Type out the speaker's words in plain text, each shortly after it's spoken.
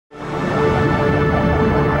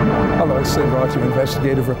Sid Roth, your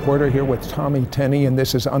investigative reporter, here with Tommy Tenney, and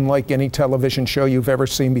this is unlike any television show you've ever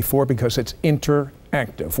seen before because it's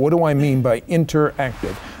interactive. What do I mean by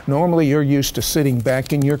interactive? Normally you're used to sitting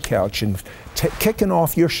back in your couch and kicking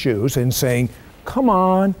off your shoes and saying, "Come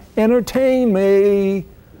on, entertain me."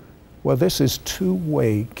 Well, this is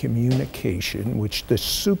two-way communication, which the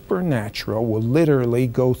supernatural will literally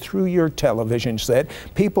go through your television set.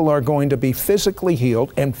 People are going to be physically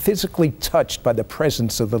healed and physically touched by the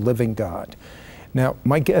presence of the living God. Now,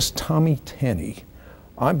 my guest, Tommy Tenney,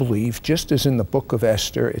 I believe, just as in the book of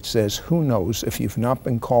Esther, it says, who knows if you've not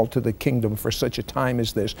been called to the kingdom for such a time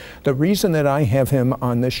as this. The reason that I have him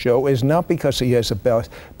on this show is not because he has a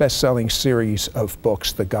best-selling series of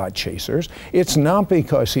books, The God Chasers. It's not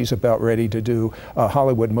because he's about ready to do a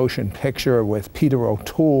Hollywood motion picture with Peter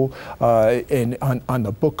O'Toole on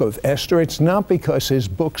the book of Esther. It's not because his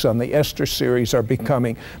books on the Esther series are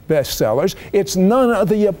becoming bestsellers. It's none of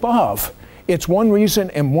the above. It's one reason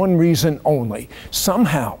and one reason only.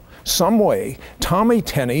 Somehow, some way, Tommy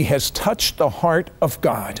Tenney has touched the heart of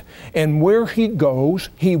God. And where he goes,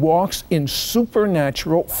 he walks in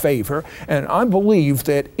supernatural favor. And I believe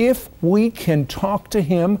that if we can talk to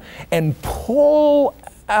him and pull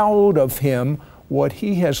out of him what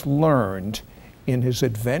he has learned in his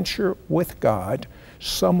adventure with God,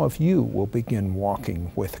 some of you will begin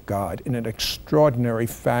walking with God in an extraordinary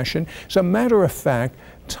fashion. As a matter of fact,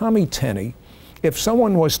 Tommy Tenney, if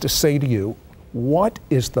someone was to say to you, what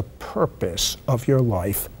is the purpose of your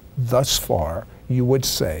life thus far, you would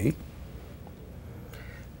say,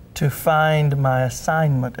 to find my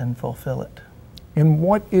assignment and fulfill it. And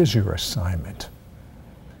what is your assignment?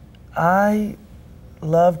 I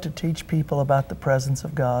love to teach people about the presence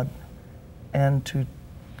of God and to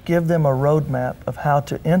give them a roadmap of how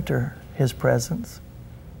to enter His presence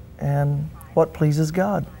and what pleases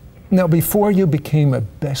God. Now, before you became a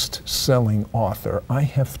best-selling author, I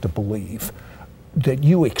have to believe that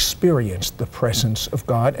you experienced the presence of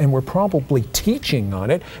God and were probably teaching on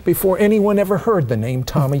it before anyone ever heard the name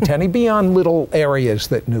Tommy Tenney, beyond little areas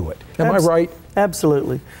that knew it. Am I right?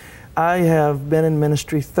 Absolutely. I have been in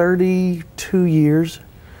ministry 32 years,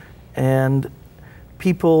 and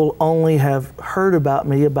people only have heard about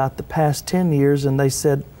me about the past 10 years, and they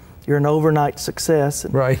said, "You're an overnight success."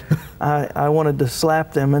 And right. I wanted to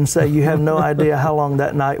slap them and say, you have no idea how long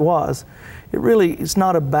that night was. It's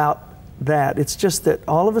not about that. It's just that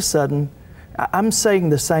all of a sudden, I'm saying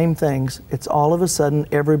the same things. It's all of a sudden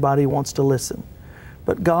everybody wants to listen.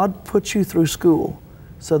 But God puts you through school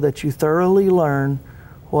so that you thoroughly learn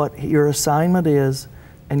what your assignment is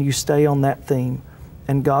and you stay on that theme.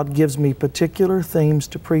 And God gives me particular themes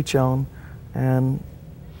to preach on, and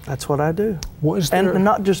that's what I do. And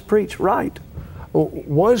not just preach, write.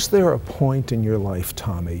 Was there a point in your life,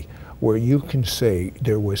 Tommy, where you can say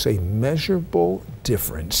there was a measurable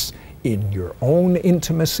difference in your own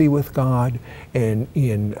intimacy with God and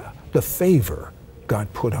in the favor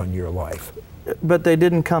God put on your life? But they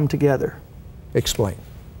didn't come together. Explain.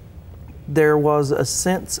 There was a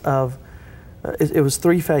sense of, it was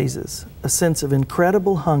three phases, a sense of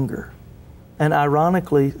incredible hunger. And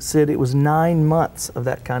ironically, Sid, it was 9 months of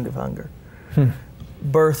that kind of hunger.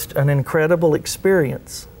 Birthed an incredible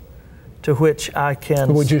experience to which I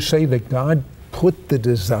can... Would you say that God put the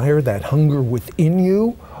desire, that hunger within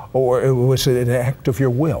you, or was it an act of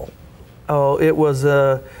your will? Oh, it was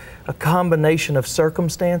a combination of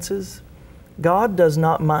circumstances. God does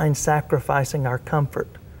not mind sacrificing our comfort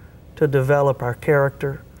to develop our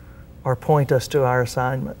character or point us to our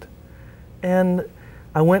assignment. And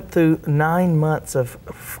I went through 9 months of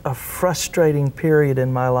a frustrating period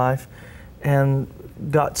in my life and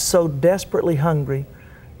got so desperately hungry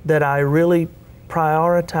that I really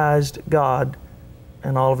prioritized God,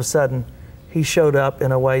 and all of a sudden He showed up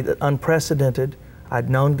in a way that unprecedented. I'd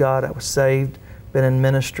known God, I was saved, been in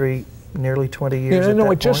ministry nearly 20 years at that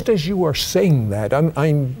point. Just as you are saying that,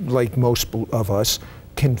 I'm like most of us,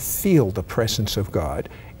 can feel the presence of God.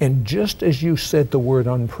 And just as you said the word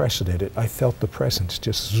unprecedented, I felt the presence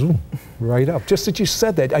just zoom right up. Just as you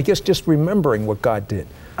said that, I guess just remembering what God did.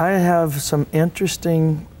 I have some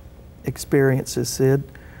interesting experiences, Sid.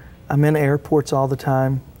 I'm in airports all the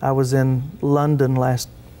time. I was in London last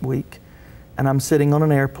week, and I'm sitting on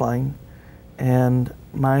an airplane, and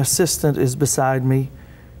my assistant is beside me,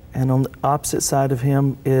 and on the opposite side of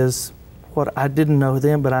him is what I didn't know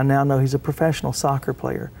then, but I now know he's a professional soccer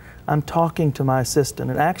player. I'm talking to my assistant,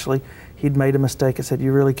 and actually he'd made a mistake and said,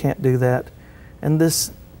 "You really can't do that." And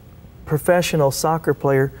this professional soccer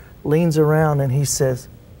player leans around and he says,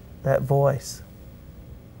 that voice,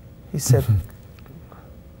 he said,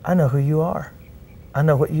 "I know who you are. I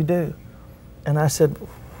know what you do." And I said,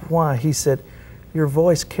 why? He said, your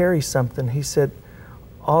voice carries something. He said,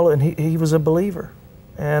 and he was a believer.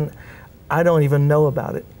 And I don't even know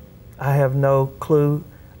about it. I have no clue.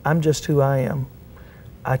 I'm just who I am.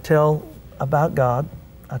 I tell about God.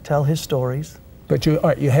 I tell His stories. But you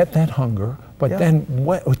had that hunger, but Yeah. then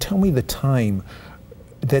tell me the time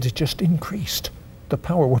that it just increased. The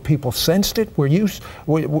power, where people sensed it, where you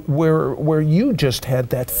just had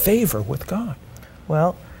that favor with God.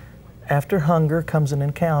 Well, after hunger comes an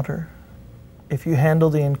encounter. If you handle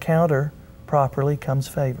the encounter properly, comes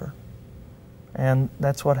favor. And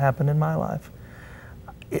that's what happened in my life.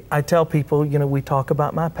 I tell people, we talk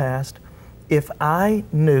about my past. If I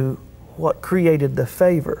knew what created the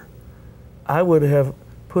favor, I would have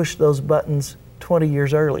pushed those buttons 20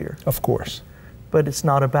 years earlier. Of course. But it's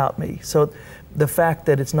not about me. So the fact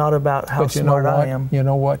that it's not about how smart I am. You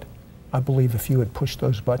know what? I believe if you had pushed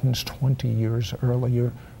those buttons 20 years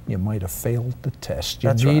earlier, you might have failed the test.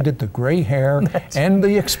 You needed the gray hair and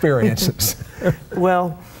the experiences.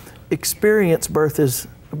 Well, experience births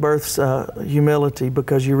humility,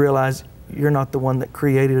 because you realize you're not the one that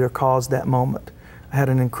created or caused that moment. I had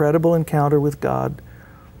an incredible encounter with God,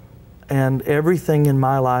 and everything in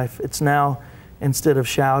my life, it's now, instead of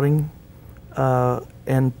shouting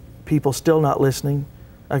and people still not listening,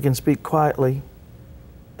 I can speak quietly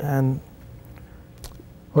and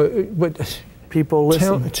but people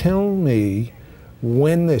listen. Tell me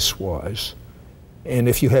when this was, and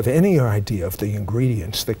if you have any idea of the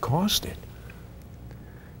ingredients that caused it.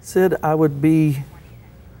 Sid, I would be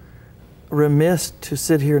remiss to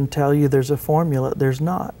sit here and tell you there's a formula. There's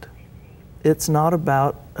not. It's not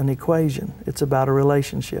about an equation. It's about a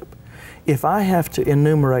relationship. If I have to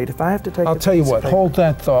enumerate, if I have to take I'll tell you what, hold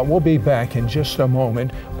that thought. We'll be back in just a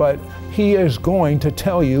moment, but he is going to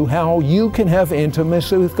tell you how you can have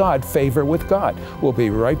intimacy with God, favor with God. We'll be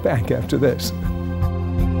right back after this.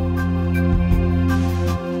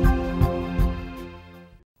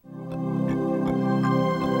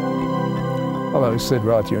 Hello, Sid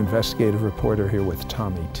Roth, your investigative reporter, here with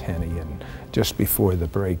Tommy Tenney. And just before the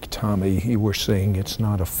break, Tommy, you were saying it's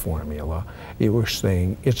not a formula. You were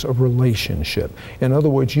saying it's a relationship. In other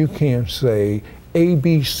words, you can't say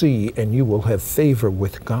ABC and you will have favor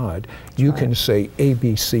with God. You can say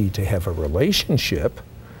ABC to have a relationship.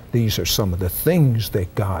 These are some of the things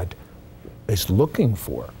that God is looking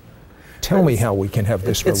for. Tell me how we can have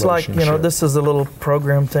this relationship. It's like, this is a little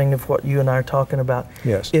program thing of what you and I are talking about.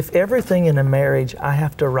 Yes. If everything in a marriage I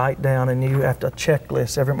have to write down and you have to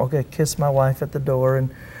checklist, okay, kiss my wife at the door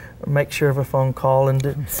and make sure of a phone call and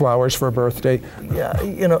do flowers for a birthday. Yeah,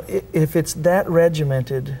 if it's that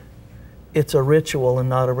regimented, it's a ritual and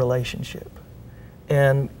not a relationship.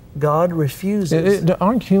 And God refuses.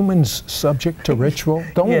 Aren't humans subject to ritual?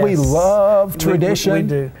 Don't Yes. we love tradition? We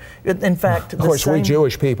do. In fact, of course, we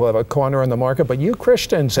Jewish people have a corner in the market, but you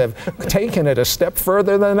Christians have taken it a step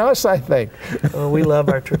further than us, I think. Well, we love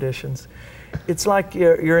our traditions. It's like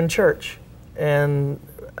you're in church, and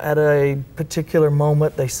at a particular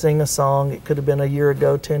moment, they sing a song. It could have been a year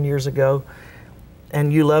ago, 10 years ago,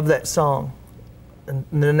 and you love that song. And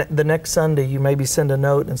the next Sunday, you maybe send a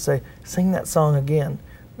note and say, sing that song again.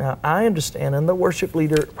 Now, I understand, and the worship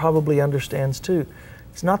leader probably understands too.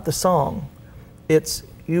 It's not the song. It's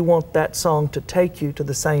you want that song to take you to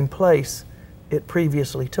the same place it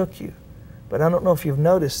previously took you. But I don't know if you've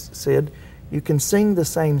noticed, Sid, you can sing the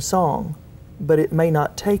same song, but it may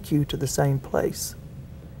not take you to the same place.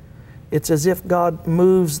 It's as if God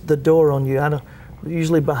moves the door on you.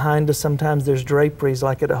 Usually behind us, sometimes there's draperies,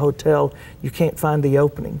 like at a hotel, you can't find the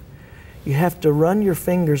opening. You have to run your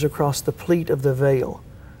fingers across the pleat of the veil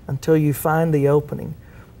until you find the opening.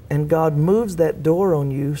 And God moves that door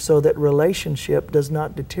on you so that relationship does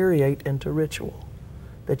not deteriorate into ritual,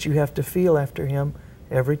 that you have to feel after Him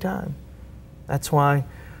every time. That's why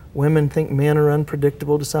women think men are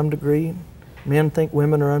unpredictable to some degree. Men think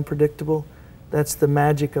women are unpredictable. That's the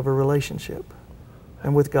magic of a relationship.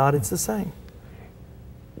 And with God, it's the same.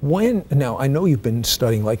 Now, I know you've been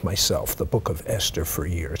studying, like myself, the book of Esther for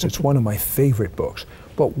years. It's one of my favorite books.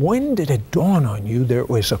 But when did it dawn on you there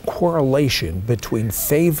was a correlation between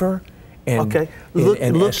favor and,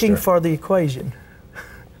 and looking Esther? For the equation,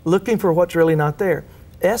 looking for what's really not there.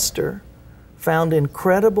 Esther found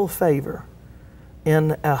incredible favor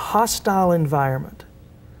in a hostile environment.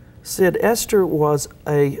 Sid, Esther was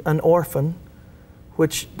an orphan,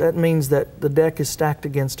 which that means that the deck is stacked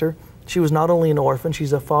against her. She was not only an orphan,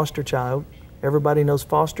 she's a foster child. Everybody knows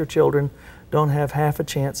foster children don't have half a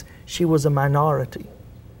chance. She was a minority.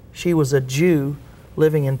 She was a Jew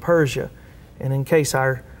living in Persia. And in case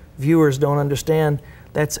our viewers don't understand,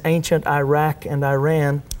 That's ancient Iraq and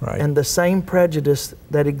Iran. Right. And the same prejudice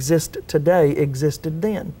that exists today existed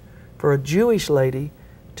then. For a Jewish lady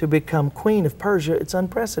to become queen of Persia, it's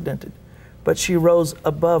unprecedented. But she rose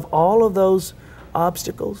above all of those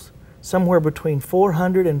obstacles. Somewhere between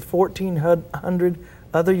 400 and 1,400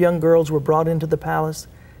 other young girls were brought into the palace.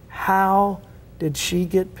 How did she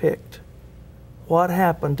get picked? What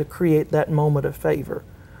happened to create that moment of favor?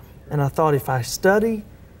 And I thought, if I study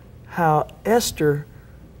how Esther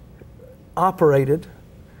operated,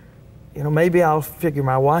 maybe I'll figure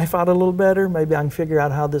my wife out a little better. Maybe I can figure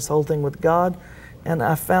out how this whole thing with God. And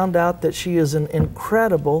I found out that she is an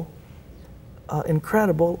incredible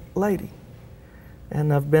lady.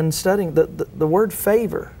 And I've been studying, the word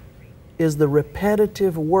favor is the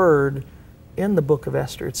repetitive word in the book of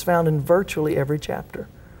Esther. It's found in virtually every chapter.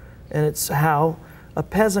 And it's how a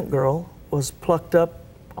peasant girl was plucked up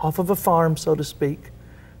off of a farm, so to speak,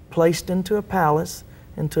 placed into a palace,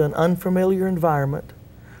 into an unfamiliar environment,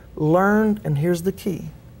 learned, and here's the key,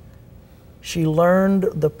 she learned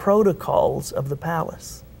the protocols of the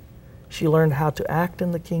palace. She learned how to act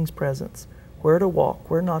in the king's presence, where to walk,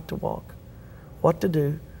 where not to walk, what to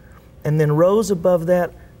do, and then rose above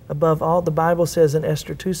that, above all. The Bible says in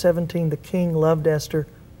Esther 2:17, the king loved Esther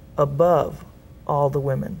above all the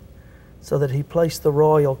women, so that he placed the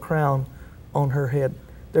royal crown on her head.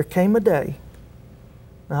 There came a day,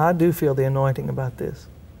 now I do feel the anointing about this,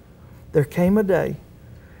 there came a day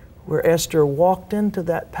where Esther walked into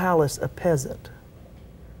that palace a peasant,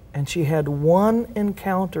 and she had one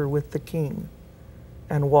encounter with the king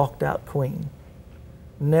and walked out queen.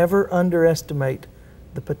 Never underestimate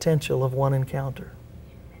the potential of one encounter.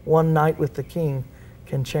 One night with the king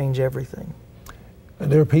can change everything.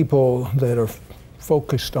 And there are people that are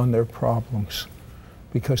focused on their problems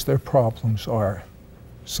because their problems are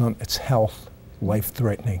it's health,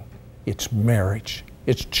 life-threatening, it's marriage,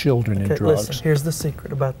 it's children and drugs. Listen, here's the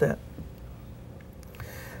secret about that.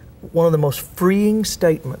 One of the most freeing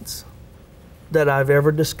statements that I've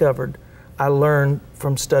ever discovered, I learned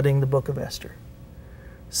from studying the book of Esther.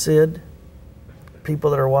 Sid,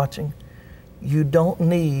 people that are watching, you don't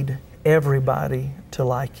need everybody to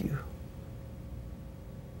like you.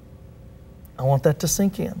 I want that to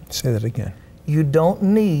sink in. Say that again. You don't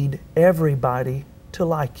need everybody to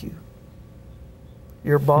like you.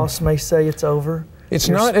 Your boss may say it's over. It's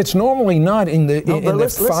normally not in the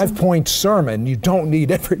 5-point sermon. You don't need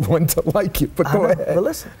everyone to like you, but go ahead. But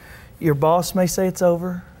listen, your boss may say it's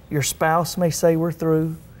over. Your spouse may say we're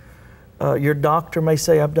through. Your doctor may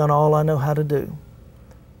say I've done all I know how to do.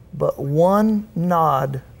 But one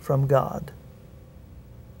nod from God.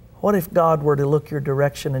 What if God were to look your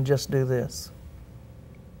direction and just do this?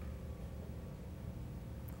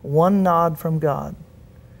 One nod from God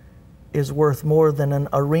is worth more than an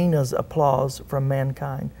arena's applause from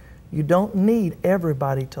mankind. You don't need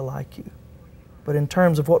everybody to like you. But in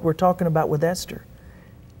terms of what we're talking about with Esther,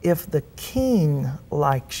 if the king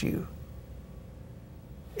likes you,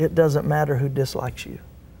 it doesn't matter who dislikes you.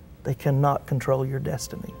 They cannot control your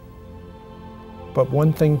destiny. But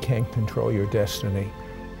one thing can control your destiny.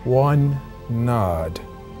 One nod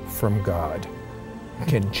from God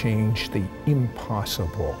can change the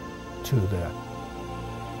impossible to the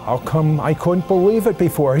how come I couldn't believe it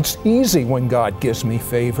before? It's easy when God gives me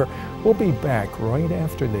favor. We'll be back right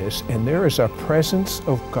after this, and there is a presence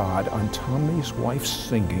of God on Tommy's wife's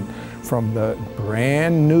singing from the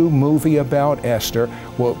brand new movie about Esther.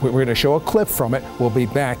 We're going to show a clip from it. We'll be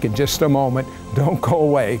back in just a moment. Don't go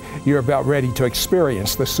away. You're about ready to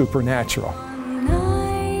experience the supernatural.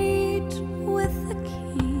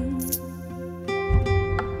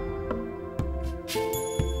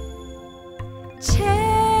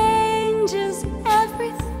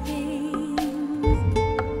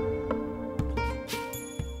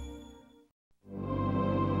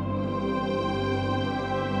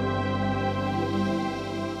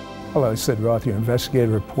 Hello, Sid Roth, your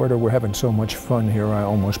investigative reporter. We're having so much fun here. I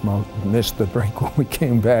almost missed the break when we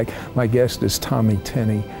came back. My guest is Tommy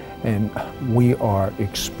Tenney, and we are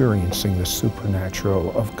experiencing the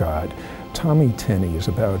supernatural of God. Tommy Tenney is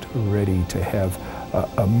about ready to have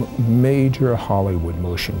a major Hollywood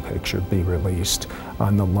motion picture be released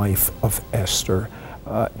on the life of Esther.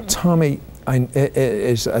 Tommy,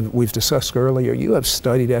 as we've discussed earlier, you have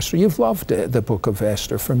studied Esther. You've loved the book of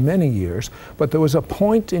Esther for many years, but there was a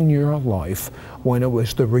point in your life when it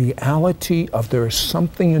was the reality of there is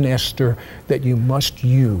something in Esther that you must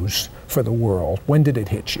use for the world. When did it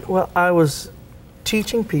hit you? Well, I was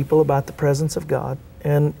teaching people about the presence of God,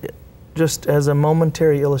 and just as a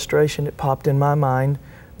momentary illustration, it popped in my mind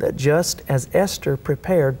that just as Esther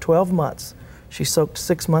prepared 12 months, she soaked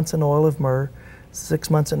 6 months in oil of myrrh, 6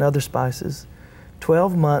 months in other spices,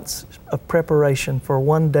 12 months of preparation for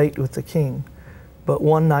one date with the king. But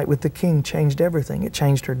one night with the king changed everything. It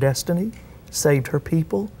changed her destiny, saved her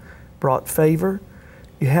people, brought favor.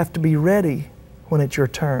 You have to be ready when it's your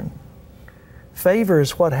turn. Favor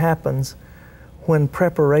is what happens when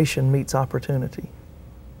preparation meets opportunity.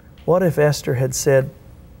 What if Esther had said,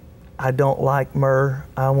 I don't like myrrh,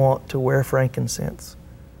 I want to wear frankincense?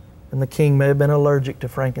 And the king may have been allergic to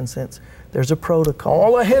frankincense. There's a protocol.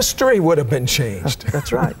 All of history would have been changed.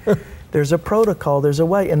 That's right. There's a protocol, there's a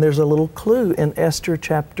way, and there's a little clue in Esther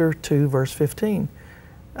chapter 2, verse 15.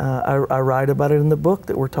 I write about it in the book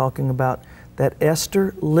that we're talking about, that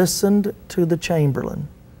Esther listened to the chamberlain.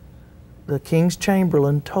 The king's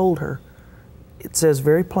chamberlain told her, it says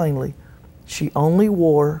very plainly, she only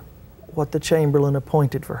wore what the chamberlain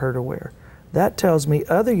appointed for her to wear. That tells me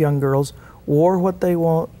other young girls wore what they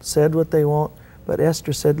want, said what they want, but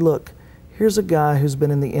Esther said, look, here's a guy who's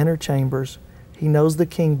been in the inner chambers. He knows the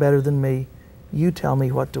king better than me. You tell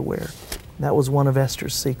me what to wear. That was one of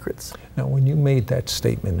Esther's secrets. Now, when you made that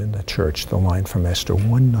statement in the church, the line from Esther,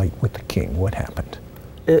 one night with the king, what happened?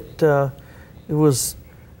 It was,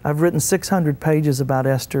 I've written 600 pages about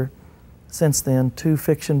Esther since then, 2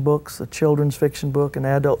 fiction books, a children's fiction book, an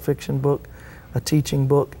adult fiction book, a teaching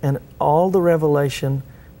book, and all the revelation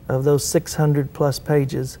of those 600 plus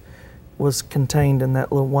pages was contained in that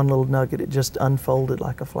one little nugget. It just unfolded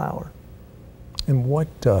like a flower. And what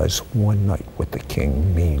does one night with the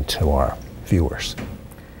king mean to our viewers?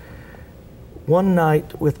 One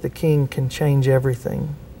night with the king can change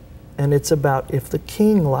everything. And it's about if the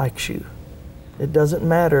king likes you, it doesn't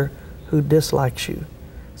matter who dislikes you.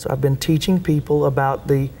 So I've been teaching people about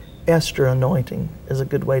the Esther anointing, is a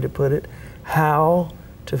good way to put it, how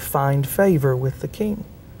to find favor with the king.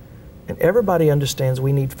 And everybody understands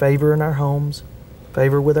we need favor in our homes,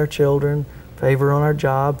 favor with our children, favor on our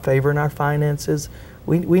job, favor in our finances.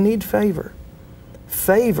 We need favor.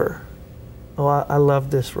 Favor, oh, I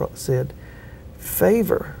love this, Sid.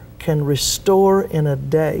 Favor can restore in a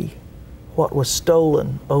day what was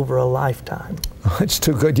stolen over a lifetime. It's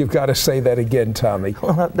too good. You've got to say that again, Tommy.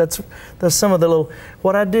 Well, that's some of the little,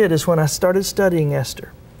 what I did is when I started studying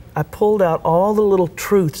Esther, I pulled out all the little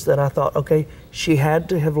truths that I thought, okay, she had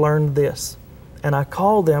to have learned this. And I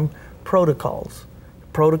called them protocols.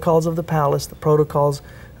 Protocols of the palace, the protocols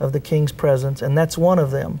of the king's presence, and that's one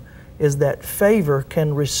of them, is that favor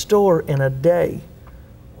can restore in a day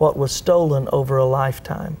what was stolen over a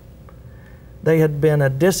lifetime. They had been a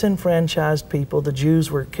disenfranchised people. The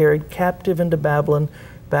Jews were carried captive into Babylon.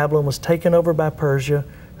 Babylon was taken over by Persia,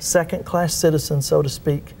 second-class citizens, so to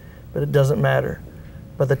speak, but it doesn't matter.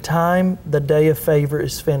 By the time the day of favor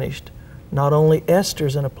is finished, not only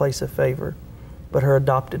Esther's in a place of favor, but her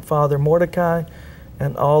adopted father Mordecai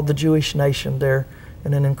and all the Jewish nation there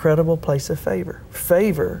in an incredible place of favor.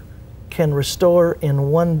 Favor can restore in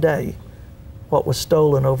one day what was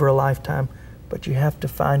stolen over a lifetime, but you have to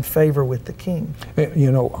find favor with the king.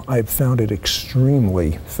 You know, I've found it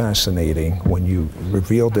extremely fascinating when you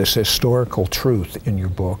reveal this historical truth in your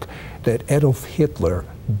book that Adolf Hitler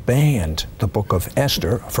banned the book of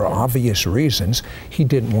Esther for obvious reasons. He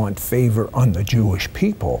didn't want favor on the Jewish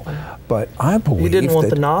people. But I believe he didn't want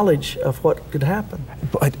the knowledge of what could happen.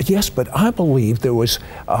 But yes, but I believe there was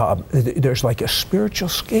there's like a spiritual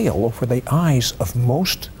scale over the eyes of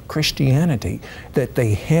most Christianity that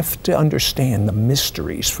they have to understand the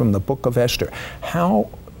mysteries from the book of Esther.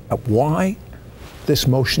 Why this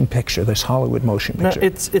motion picture, this Hollywood motion picture? Now,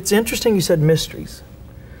 it's interesting you said mysteries.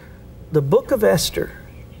 The book of Esther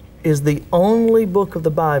is the only book of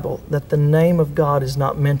the Bible that the name of God is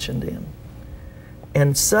not mentioned in.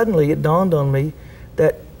 And suddenly it dawned on me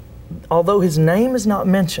that although his name is not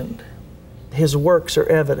mentioned, his works are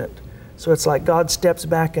evident. So it's like God steps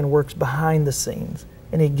back and works behind the scenes,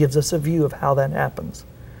 and he gives us a view of how that happens.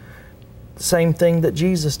 Same thing that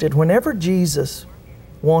Jesus did. Whenever Jesus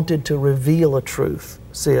wanted to reveal a truth,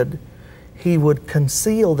 Sid, he would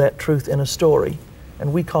conceal that truth in a story,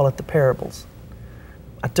 and we call it the parables.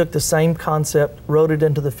 I took the same concept, wrote it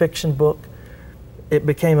into the fiction book. It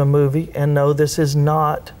became a movie, and no, this is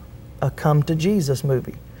not a come to Jesus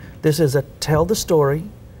movie. This is a tell the story.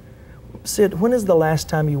 Sid, when is the last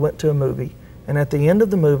time you went to a movie, and at the end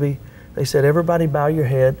of the movie, they said, everybody bow your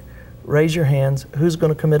head, raise your hands, who's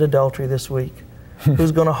going to commit adultery this week?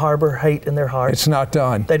 Who's going to harbor hate in their heart? It's not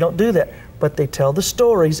done. They don't do that, but they tell the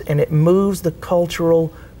stories, and it moves the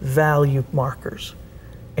cultural value markers.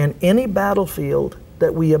 And any battlefield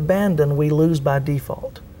that we abandon, we lose by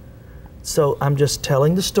default. So I'm just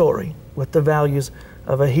telling the story. with the values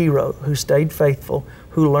of a hero who stayed faithful,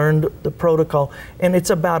 who learned the protocol. And it's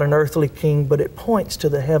about an earthly king, but it points to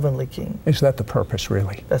the heavenly king. Is that the purpose,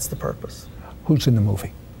 really? That's the purpose. Who's in the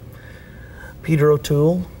movie? Peter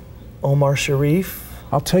O'Toole, Omar Sharif.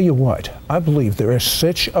 I'll tell you what, I believe there is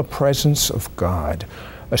such a presence of God,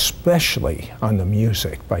 especially on the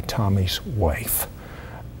music by Tommy's wife,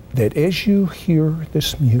 that as you hear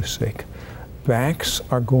this music, backs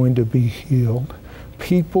are going to be healed.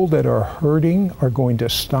 People that are hurting are going to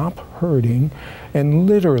stop hurting, and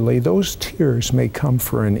literally those tears may come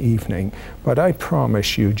for an evening, but I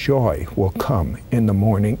promise you joy will come in the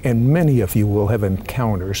morning, and many of you will have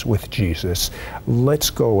encounters with Jesus. Let's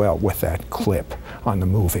go out with that clip on the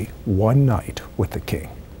movie, One Night with the King.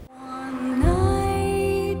 One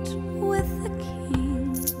night with the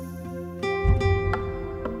King.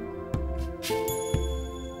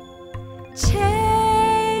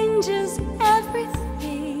 Changes everything.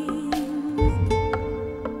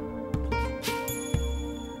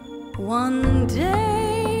 One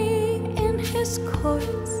day in his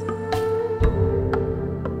courts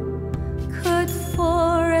could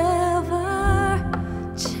forever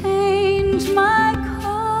change my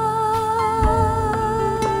cause.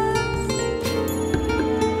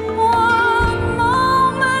 One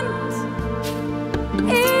moment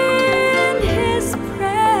in his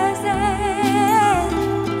presence,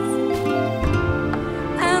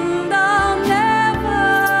 and I'll never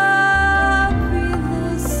be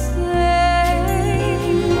the same.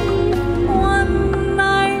 One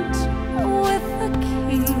night with the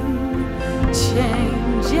King changes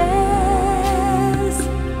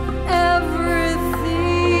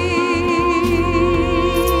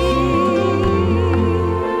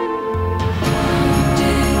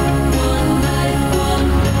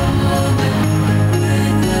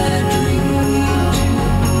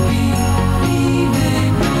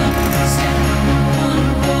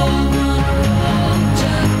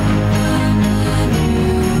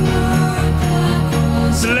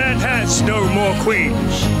The land has no more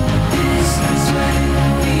queens.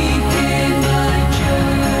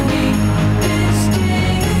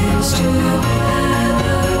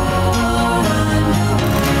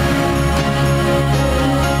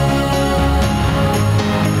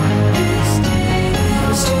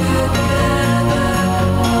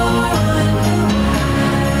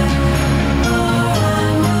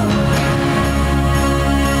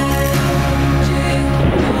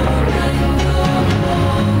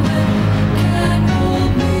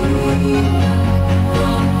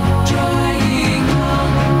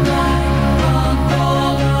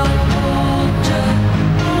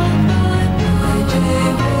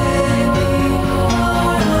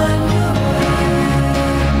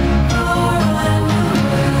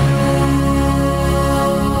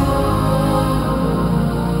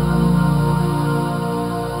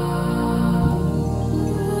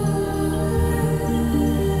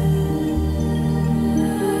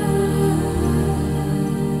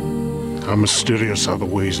 How mysterious are the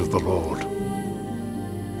ways of the Lord,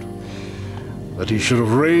 that he should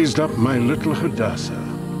have raised up my little Hadassah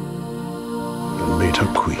and made her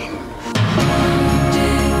queen.